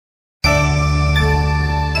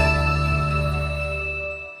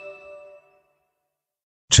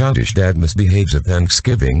Childish Dad misbehaves at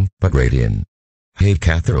Thanksgiving, but Radian. Hey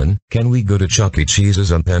Catherine, can we go to Chuck E.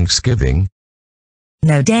 Cheese's on Thanksgiving?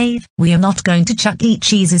 No Dave, we are not going to Chuck E.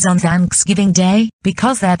 Cheese's on Thanksgiving Day,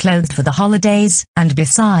 because they're closed for the holidays, and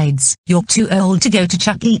besides, you're too old to go to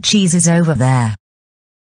Chuck E. Cheese's over there.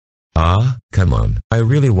 Ah, come on, I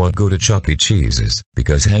really want to go to Chuck E. Cheese's,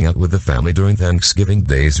 because hang out with the family during Thanksgiving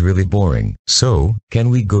Day is really boring, so, can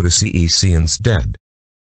we go to CEC instead?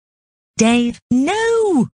 Dave,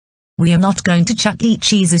 no! We are not going to Chuck E.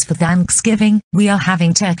 Cheese's for Thanksgiving, we are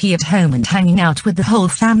having turkey at home and hanging out with the whole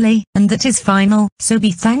family, and that is final, so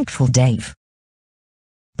be thankful Dave.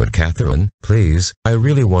 But Catherine, please, I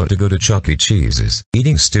really want to go to Chuck E. Cheese's.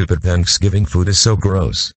 Eating stupid Thanksgiving food is so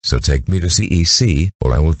gross, so take me to CEC,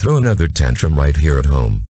 or I will throw another tantrum right here at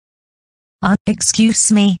home.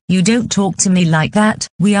 Excuse me, you don't talk to me like that,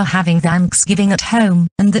 we are having Thanksgiving at home,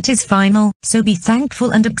 and that is final, so be thankful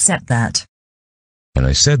and accept that. And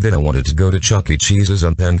I said that I wanted to go to Chuck E. Cheese's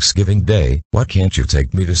on Thanksgiving Day, why can't you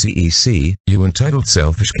take me to CEC, you entitled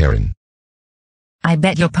selfish Karen? I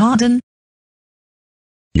beg your pardon?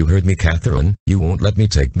 You heard me Catherine, you won't let me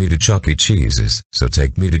take me to Chuck E. Cheese's, so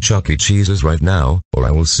take me to Chuck E. Cheese's right now, or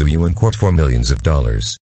I will sue you in court for millions of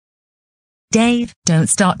dollars. Dave, don't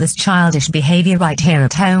start this childish behavior right here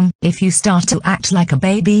at home. If you start to act like a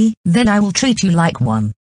baby, then I will treat you like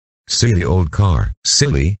one. Silly old car,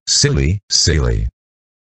 silly, silly, silly.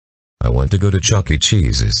 I want to go to Chuck E.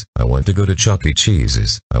 Cheese's, I want to go to Chuck E.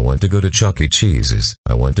 Cheese's, I want to go to Chuck E. Cheese's,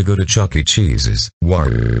 I want to go to Chuck E. Cheese's. Warr.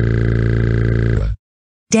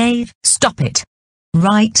 Dave, stop it.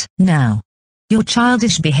 Right now. Your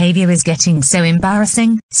childish behavior is getting so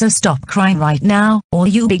embarrassing, so stop crying right now, or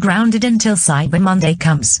you'll be grounded until Cyber Monday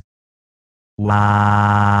comes.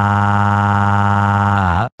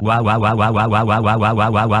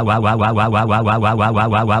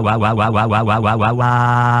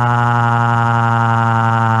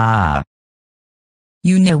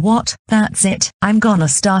 You know what, that's it, I'm gonna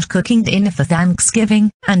start cooking dinner for Thanksgiving,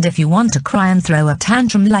 and if you want to cry and throw a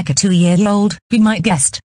tantrum like a 2-year-old, be my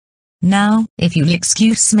guest. Now, if you'll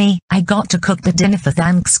excuse me, I got to cook the dinner for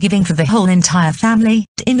Thanksgiving for the whole entire family.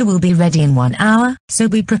 Dinner will be ready in 1 hour, so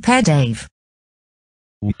be prepared Dave.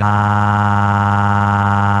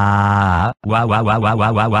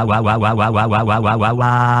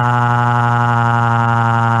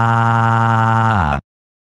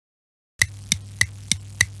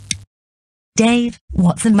 Dave,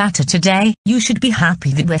 what's the matter today? You should be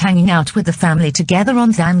happy that we're hanging out with the family together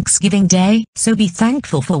on Thanksgiving Day, so be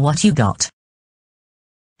thankful for what you got.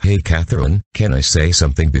 Hey Catherine, can I say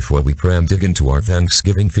something before we dig into our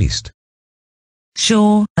Thanksgiving feast?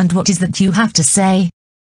 Sure, and what is that you have to say?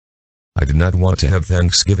 I did not want to have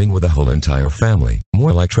Thanksgiving with the whole entire family,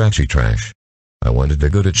 more like trashy trash. I wanted to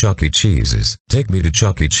go to Chuck E. Cheese's. Take me to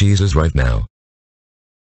Chuck E. Cheese's right now.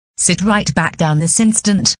 Sit right back down this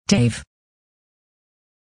instant, Dave.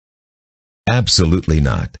 Absolutely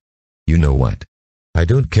not. You know what? I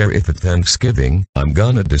don't care if it's Thanksgiving, I'm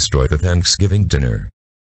gonna destroy the Thanksgiving dinner.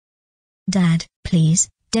 Dad, please,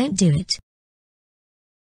 don't do it.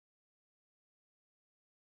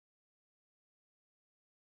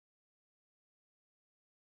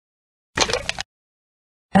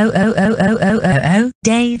 Oh,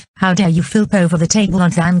 Dave, how dare you flip over the table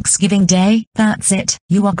on Thanksgiving Day? That's it,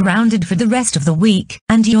 you are grounded for the rest of the week,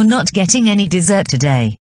 and you're not getting any dessert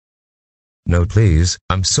today. No please,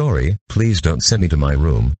 I'm sorry, please don't send me to my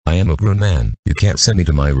room, I am a grown man, you can't send me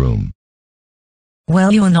to my room.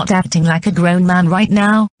 Well, you're not acting like a grown man right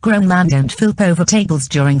now. Grown men don't flip over tables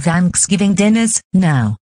during Thanksgiving dinners.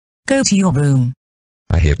 Now, go to your room.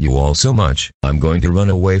 I hate you all so much, I'm going to run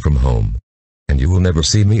away from home. And you will never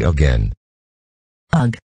see me again.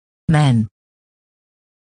 Ugh. Men.